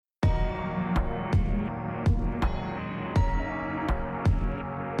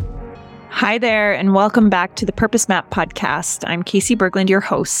Hi there, and welcome back to the Purpose Map podcast. I'm Casey Berglund, your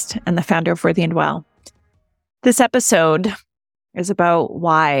host and the founder of Worthy and Well. This episode is about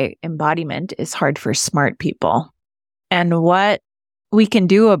why embodiment is hard for smart people and what we can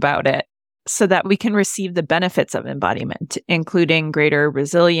do about it so that we can receive the benefits of embodiment, including greater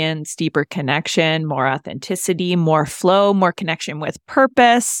resilience, deeper connection, more authenticity, more flow, more connection with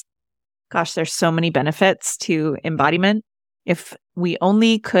purpose. Gosh, there's so many benefits to embodiment. If we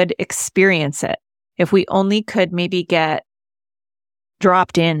only could experience it, if we only could maybe get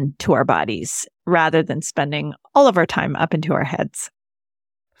dropped into our bodies rather than spending all of our time up into our heads.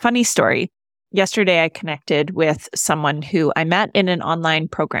 Funny story. Yesterday, I connected with someone who I met in an online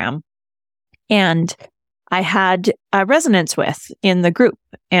program, and I had a resonance with in the group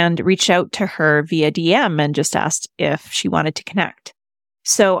and reached out to her via DM and just asked if she wanted to connect.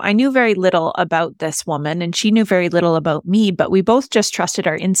 So I knew very little about this woman and she knew very little about me, but we both just trusted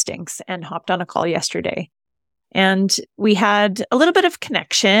our instincts and hopped on a call yesterday. And we had a little bit of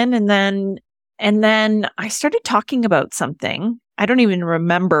connection and then I started talking about something. I don't even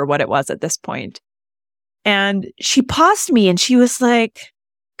remember what it was at this point. And she paused me and she was like,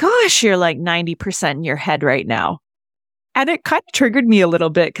 "Gosh, you're like 90% in your head right now." And it kind of triggered me a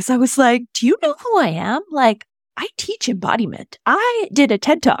little bit because I was like, "Do you know who I am? Like, I teach embodiment. I did a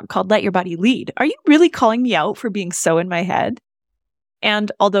TED Talk called Let Your Body Lead. Are you really calling me out for being so in my head?"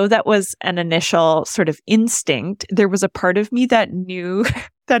 And although that was an initial sort of instinct, there was a part of me that knew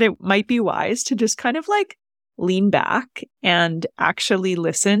that it might be wise to just kind of like lean back and actually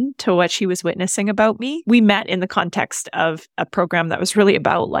listen to what she was witnessing about me. We met in the context of a program that was really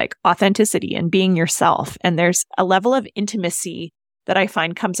about like authenticity and being yourself. And there's a level of intimacy that I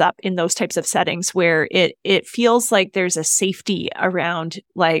find comes up in those types of settings where it feels like there's a safety around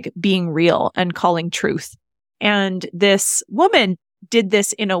like being real and calling truth. And this woman did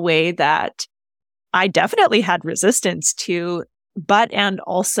this in a way that I definitely had resistance to, and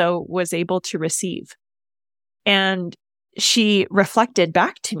also was able to receive. And she reflected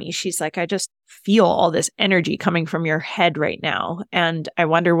back to me. She's like, "I just feel all this energy coming from your head right now. And I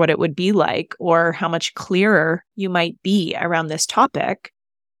wonder what it would be like or how much clearer you might be around this topic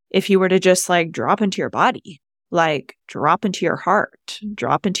if you were to just like drop into your body, like drop into your heart,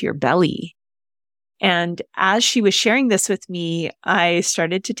 drop into your belly." And as she was sharing this with me, I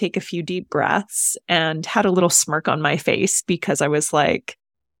started to take a few deep breaths and had a little smirk on my face because I was like,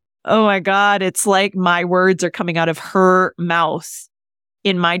 oh my God, it's like my words are coming out of her mouth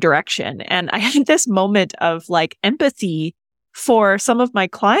in my direction. And I had this moment of like empathy for some of my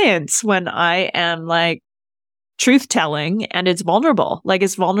clients when I am like truth telling and it's vulnerable, like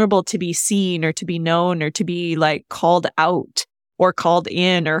it's vulnerable to be seen or to be known or to be like called out or called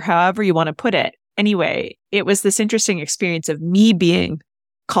in or however you want to put it. Anyway, it was this interesting experience of me being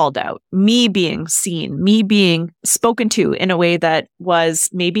called out, me being seen, me being spoken to in a way that was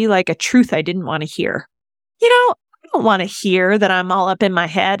maybe like a truth I didn't want to hear. I don't want to hear that I'm all up in my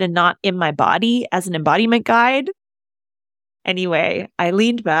head and not in my body as an embodiment guide. Anyway, I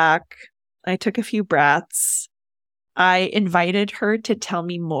leaned back. I took a few breaths. I invited her to tell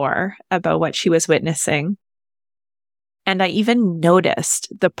me more about what she was witnessing. And I even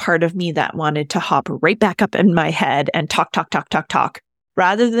noticed the part of me that wanted to hop right back up in my head and talk,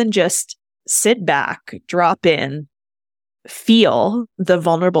 rather than just sit back, drop in, feel the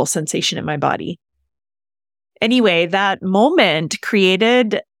vulnerable sensation in my body. Anyway, that moment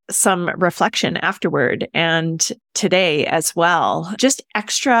created some reflection afterward and today as well, just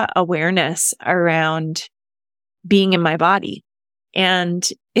extra awareness around being in my body. And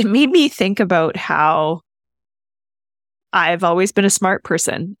it made me think about how I've always been a smart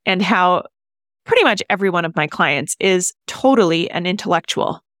person and how pretty much every one of my clients is totally an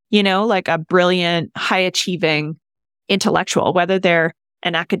intellectual, like a brilliant, high achieving intellectual, whether they're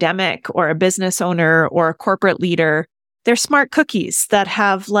an academic or a business owner or a corporate leader. They're smart cookies that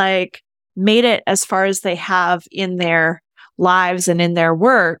have like made it as far as they have in their lives and in their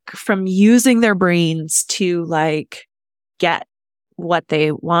work from using their brains to like get what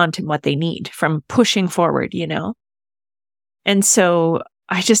they want and what they need from pushing forward, And so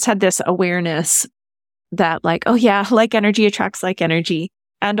I just had this awareness that like, oh yeah, like energy attracts like energy.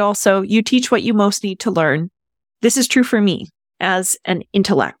 And also you teach what you most need to learn. This is true for me as an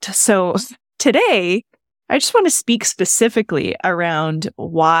intellect. So today, I just want to speak specifically around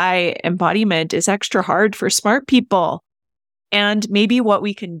why embodiment is extra hard for smart people and maybe what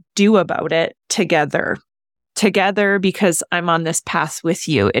we can do about it together. Together, because I'm on this path with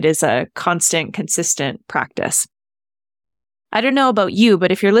you. It is a constant, consistent practice. I don't know about you, but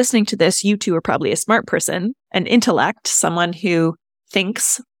if you're listening to this, you too are probably a smart person, an intellect, someone who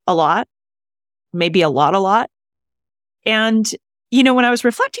thinks a lot, maybe a lot. And, when I was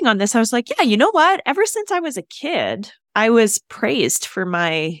reflecting on this, I was like, yeah, you know what? Ever since I was a kid, I was praised for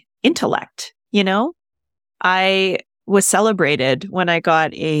my intellect. I was celebrated when I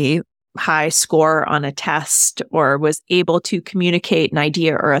got a high score on a test or was able to communicate an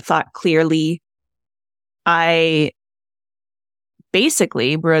idea or a thought clearly. I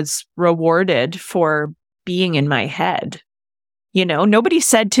basically was rewarded for being in my head. Nobody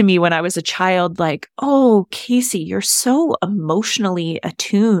said to me when I was a child, like, oh, Casey, you're so emotionally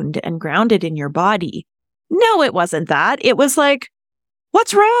attuned and grounded in your body. No, it wasn't that. It was like,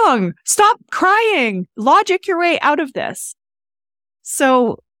 what's wrong? Stop crying. Logic your way out of this.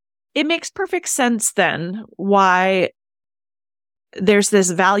 So it makes perfect sense then why there's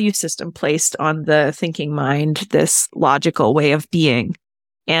this value system placed on the thinking mind, this logical way of being.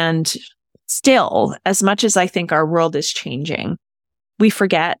 And still, as much as I think our world is changing, we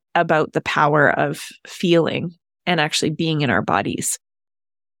forget about the power of feeling and actually being in our bodies.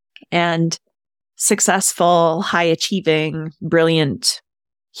 And successful, high achieving, brilliant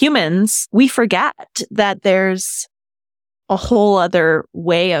humans, we forget that there's a whole other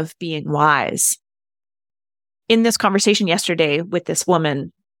way of being wise. In this conversation yesterday with this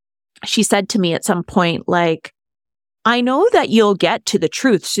woman, she said to me at some point, like, I know that you'll get to the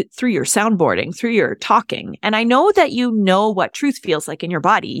truth through your soundboarding, through your talking. And I know that you know what truth feels like in your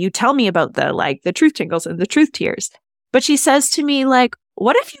body. You tell me about the truth tingles and the truth tears. But she says to me, like,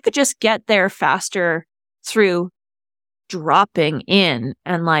 what if you could just get there faster through dropping in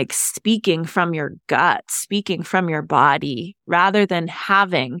and like speaking from your gut, speaking from your body, rather than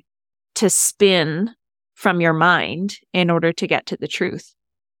having to spin from your mind in order to get to the truth.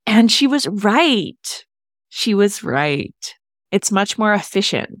 And she was right. She was right. It's much more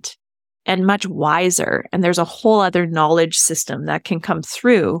efficient and much wiser. And there's a whole other knowledge system that can come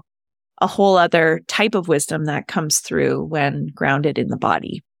through, a whole other type of wisdom that comes through when grounded in the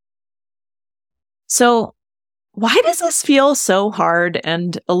body. So why does this feel so hard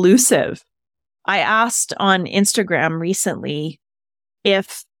and elusive? I asked on Instagram recently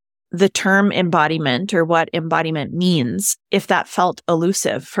if the term embodiment or what embodiment means, if that felt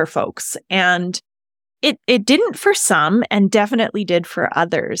elusive for folks. And it didn't for some and definitely did for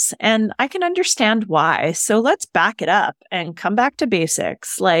others. And I can understand why. So let's back it up and come back to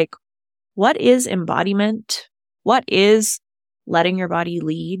basics. Like, what is embodiment? What is letting your body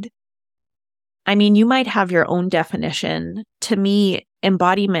lead? I mean, you might have your own definition. To me,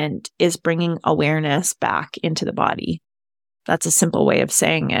 embodiment is bringing awareness back into the body. That's a simple way of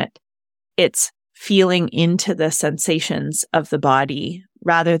saying it. It's feeling into the sensations of the body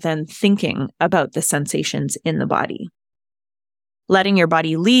rather than thinking about the sensations in the body. Letting your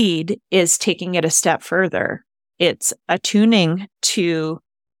body lead is taking it a step further. It's attuning to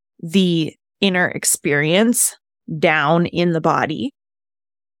the inner experience down in the body.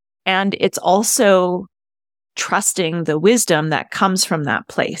 And it's also trusting the wisdom that comes from that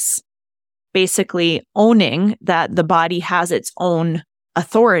place. Basically owning that the body has its own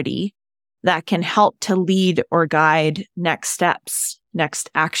authority that can help to lead or guide next steps, next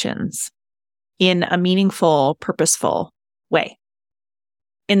actions in a meaningful, purposeful way.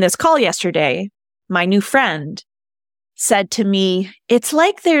 In this call yesterday, my new friend said to me, it's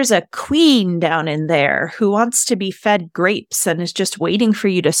like there's a queen down in there who wants to be fed grapes and is just waiting for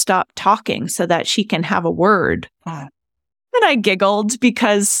you to stop talking so that she can have a word. And I giggled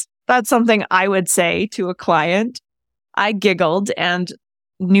because that's something I would say to a client. I giggled and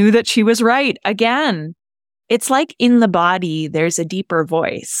knew that she was right. Again, it's like in the body, there's a deeper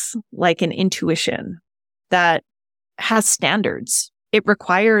voice, like an intuition that has standards. It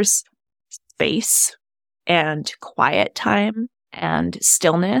requires space and quiet time and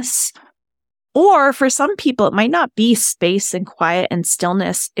stillness. Or for some people, it might not be space and quiet and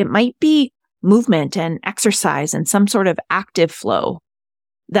stillness. It might be movement and exercise and some sort of active flow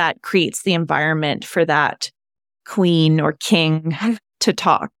that creates the environment for that queen or king to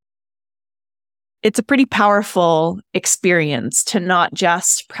talk. It's a pretty powerful experience to not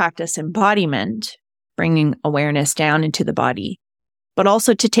just practice embodiment, bringing awareness down into the body, but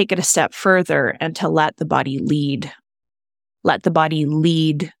also to take it a step further and to let the body lead. Let the body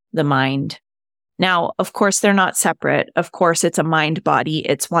lead the mind. Now, of course, they're not separate. Of course, it's a mind-body.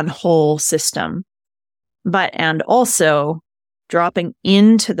 It's one whole system. And also dropping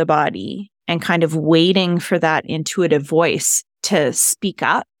into the body and kind of waiting for that intuitive voice to speak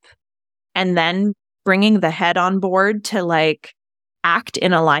up, and then bringing the head on board to like act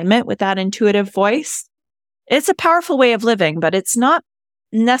in alignment with that intuitive voice. It's a powerful way of living, but it's not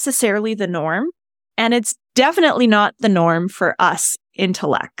necessarily the norm. And it's definitely not the norm for us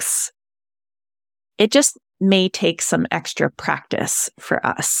intellects. it just may take some extra practice for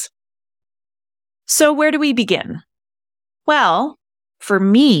us. So where do we begin? Well, for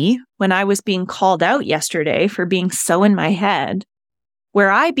me, when I was being called out yesterday for being so in my head,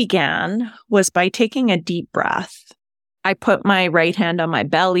 where I began was by taking a deep breath. I put my right hand on my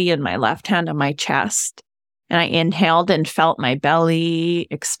belly and my left hand on my chest, and I inhaled and felt my belly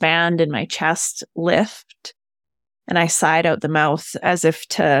expand and my chest lift. And I sighed out the mouth as if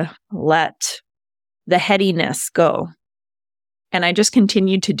to let the headiness go. And I just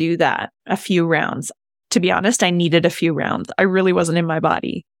continued to do that a few rounds. To be honest, I needed a few rounds. I really wasn't in my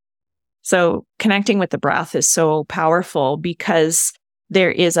body. So connecting with the breath is so powerful because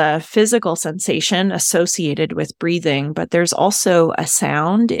there is a physical sensation associated with breathing, but there's also a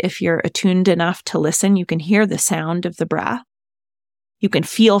sound. If you're attuned enough to listen, you can hear the sound of the breath. You can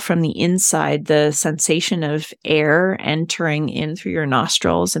feel from the inside the sensation of air entering in through your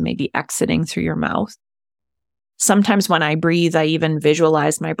nostrils and maybe exiting through your mouth. Sometimes when I breathe, I even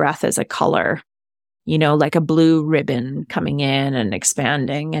visualize my breath as a color, like a blue ribbon coming in and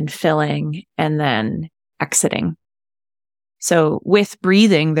expanding and filling and then exiting. So with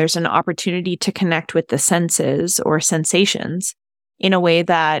breathing, there's an opportunity to connect with the senses or sensations in a way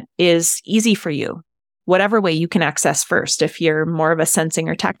that is easy for you. Whatever way you can access first. If you're more of a sensing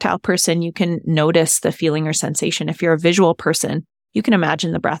or tactile person, you can notice the feeling or sensation. If you're a visual person, you can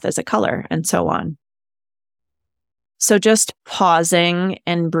imagine the breath as a color and so on. So just pausing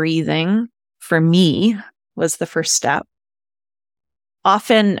and breathing for me was the first step.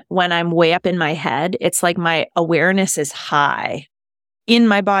 Often when I'm way up in my head, it's like my awareness is high in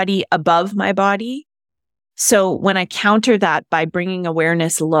my body, above my body. So when I counter that by bringing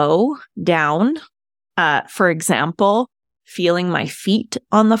awareness low, down, for example, feeling my feet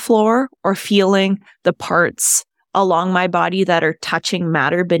on the floor or feeling the parts along my body that are touching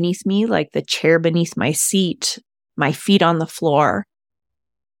matter beneath me, like the chair beneath my seat, my feet on the floor.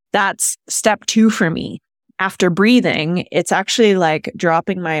 That's step 2 for me. After breathing, it's actually like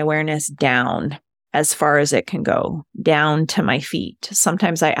dropping my awareness down as far as it can go, down to my feet.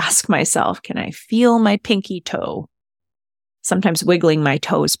 Sometimes I ask myself, can I feel my pinky toe? Sometimes wiggling my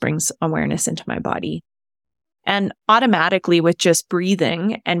toes brings awareness into my body. And automatically with just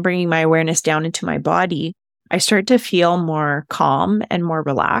breathing and bringing my awareness down into my body, I start to feel more calm and more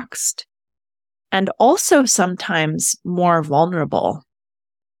relaxed, and also sometimes more vulnerable.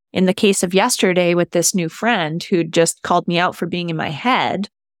 In the case of yesterday with this new friend who just called me out for being in my head,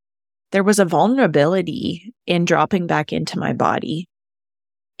 there was a vulnerability in dropping back into my body,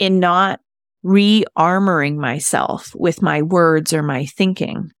 in not re-armoring myself with my words or my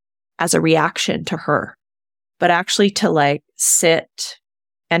thinking as a reaction to her, but actually to sit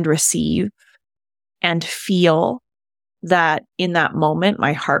and receive and feel that in that moment,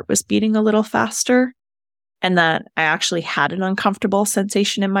 my heart was beating a little faster and that I actually had an uncomfortable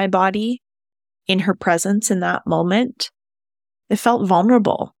sensation in my body in her presence in that moment. It felt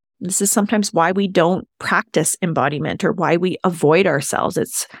vulnerable. This is sometimes why we don't practice embodiment or why we avoid ourselves.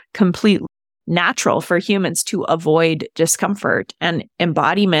 It's completely natural for humans to avoid discomfort, and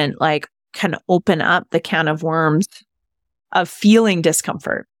embodiment can open up the can of worms of feeling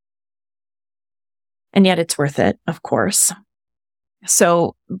discomfort. And yet it's worth it, of course.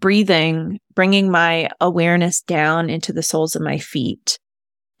 So breathing, bringing my awareness down into the soles of my feet,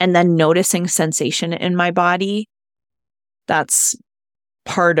 and then noticing sensation in my body, that's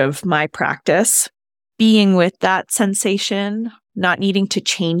part of my practice. Being with that sensation, not needing to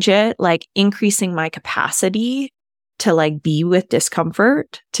change it, increasing my capacity to be with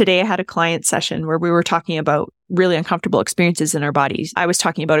discomfort. Today I had a client session where we were talking about really uncomfortable experiences in our bodies. I was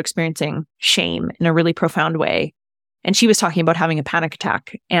talking about experiencing shame in a really profound way. And she was talking about having a panic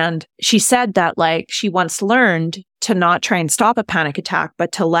attack. And she said that she once learned to not try and stop a panic attack,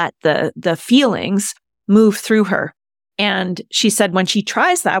 but to let the feelings move through her. And she said when she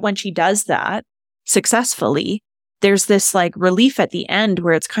tries that, when she does that successfully, there's this relief at the end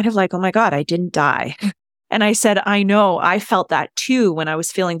where it's kind of oh my God, I didn't die. And I said, I know, I felt that too when I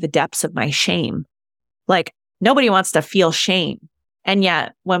was feeling the depths of my shame. Nobody wants to feel shame. And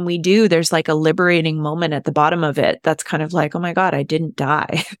yet when we do, there's a liberating moment at the bottom of it that's kind of oh my God, I didn't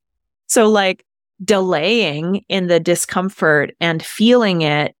die. So delaying in the discomfort and feeling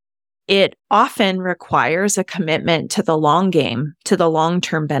it often requires a commitment to the long game, to the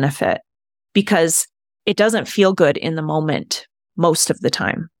long-term benefit, because it doesn't feel good in the moment most of the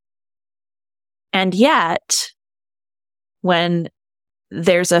time. And yet, when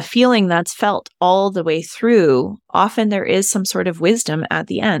there's a feeling that's felt all the way through, often there is some sort of wisdom at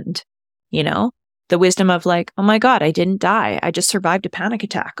the end, The wisdom of like, oh my God, I didn't die. I just survived a panic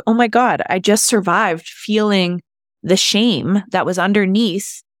attack. Oh my God, I just survived feeling the shame that was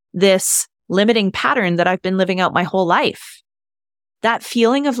underneath this limiting pattern that I've been living out my whole life. That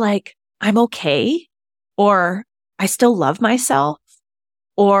feeling of like, I'm okay, or I still love myself,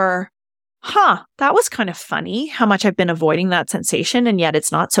 or, that was kind of funny how much I've been avoiding that sensation, and yet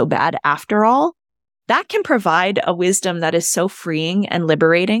it's not so bad after all. That can provide a wisdom that is so freeing and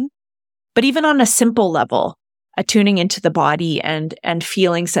liberating. But even on a simple level, attuning into the body and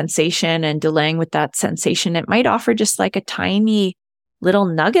feeling sensation and delaying with that sensation, it might offer just like a tiny little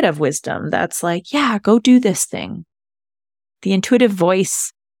nugget of wisdom that's like, yeah, go do this thing. The intuitive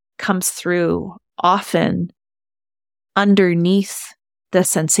voice comes through often underneath the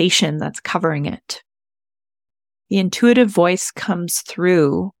sensation that's covering it. The intuitive voice comes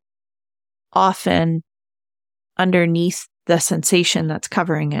through often underneath the sensation that's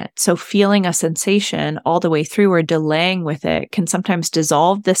covering it. So feeling a sensation all the way through or delaying with it can sometimes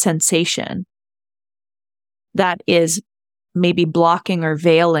dissolve the sensation that is maybe blocking or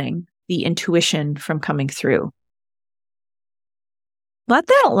veiling the intuition from coming through. Let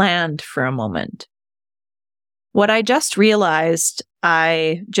that land for a moment. What I just realized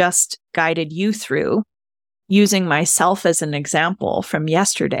I just guided you through, using myself as an example from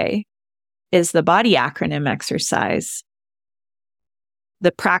yesterday, is the body acronym exercise.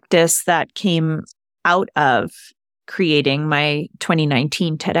 The practice that came out of creating my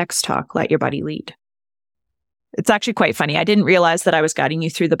 2019 TEDx talk, Let Your Body Lead. It's actually quite funny. I didn't realize that I was guiding you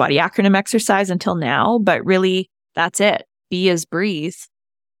through the body acronym exercise until now, but really that's it. B is breathe.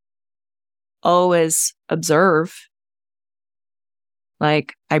 O is observe.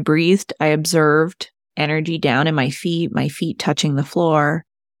 Like I breathed, I observed energy down in my feet touching the floor,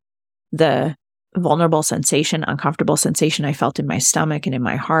 the vulnerable sensation, uncomfortable sensation I felt in my stomach and in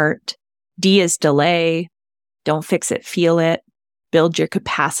my heart. D is delay. Don't fix it, feel it. Build your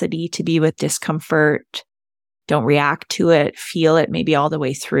capacity to be with discomfort. Don't react to it, feel it maybe all the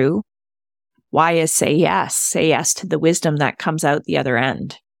way through. Y is say yes. Say yes to the wisdom that comes out the other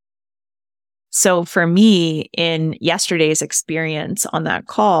end. So for me, in yesterday's experience on that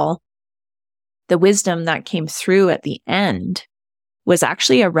call, the wisdom that came through at the end was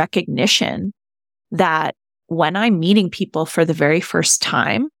actually a recognition that when I'm meeting people for the very first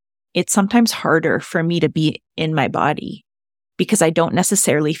time, it's sometimes harder for me to be in my body because I don't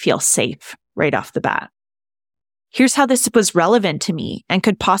necessarily feel safe right off the bat. Here's how this was relevant to me and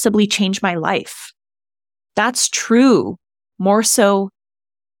could possibly change my life. That's true more so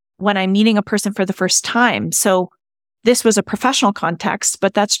when I'm meeting a person for the first time. So this was a professional context,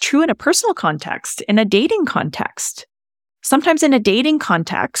 but that's true in a personal context, in a dating context. Sometimes in a dating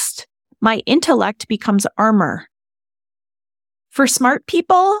context, my intellect becomes armor. For smart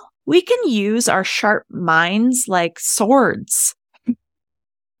people, we can use our sharp minds like swords.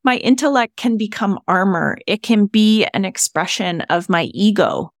 My intellect can become armor. It can be an expression of my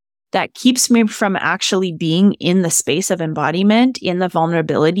ego that keeps me from actually being in the space of embodiment, in the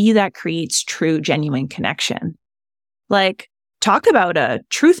vulnerability that creates true, genuine connection. Like, talk about a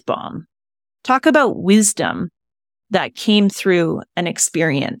truth bomb. Talk about wisdom that came through an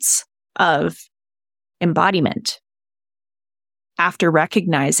experience of embodiment after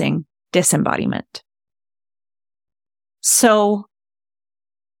recognizing disembodiment. So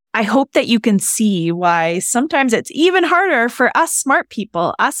I hope that you can see why sometimes it's even harder for us smart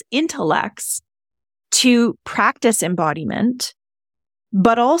people, us intellects, to practice embodiment,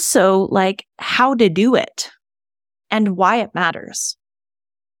 but also like how to do it and why it matters.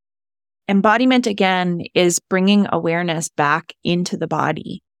 Embodiment, again, is bringing awareness back into the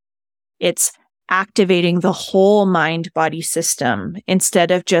body. It's activating the whole mind-body system instead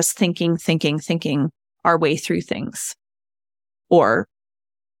of just thinking our way through things, or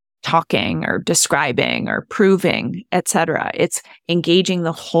talking or describing or proving, etc. It's engaging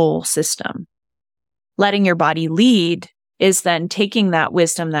the whole system. Letting your body lead is then taking that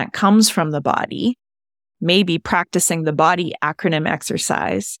wisdom that comes from the body, maybe practicing the body acronym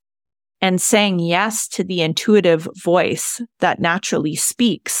exercise, and saying yes to the intuitive voice that naturally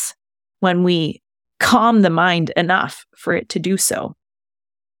speaks when we calm the mind enough for it to do so.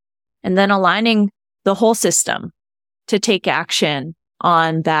 And then aligning the whole system to take action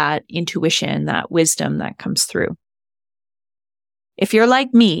on that intuition, that wisdom that comes through. If you're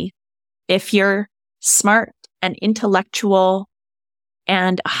like me, if you're smart and intellectual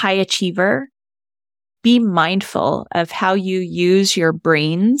and a high achiever, be mindful of how you use your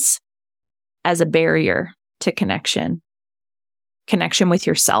brains as a barrier to connection. Connection with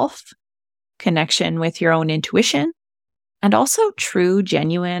yourself, connection with your own intuition, and also true,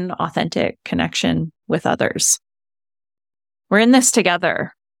 genuine, authentic connection with others. We're in this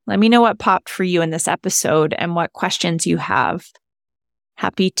together. Let me know what popped for you in this episode and what questions you have.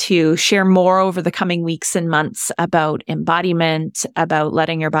 Happy to share more over the coming weeks and months about embodiment, about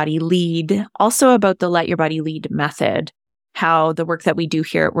letting your body lead, also about the Let Your Body Lead method, how the work that we do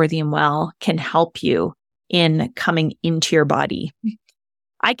here at Worthy and Well can help you in coming into your body.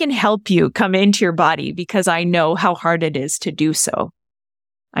 I can help you come into your body because I know how hard it is to do so.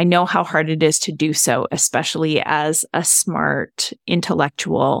 I know how hard it is to do so, especially as a smart,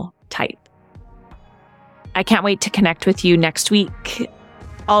 intellectual type. I can't wait to connect with you next week.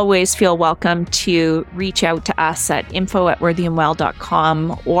 Always feel welcome to reach out to us at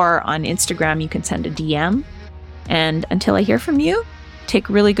info@worthyandwell.com, or on Instagram, you can send a DM. And until I hear from you, take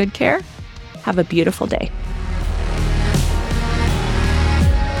really good care. Have a beautiful day.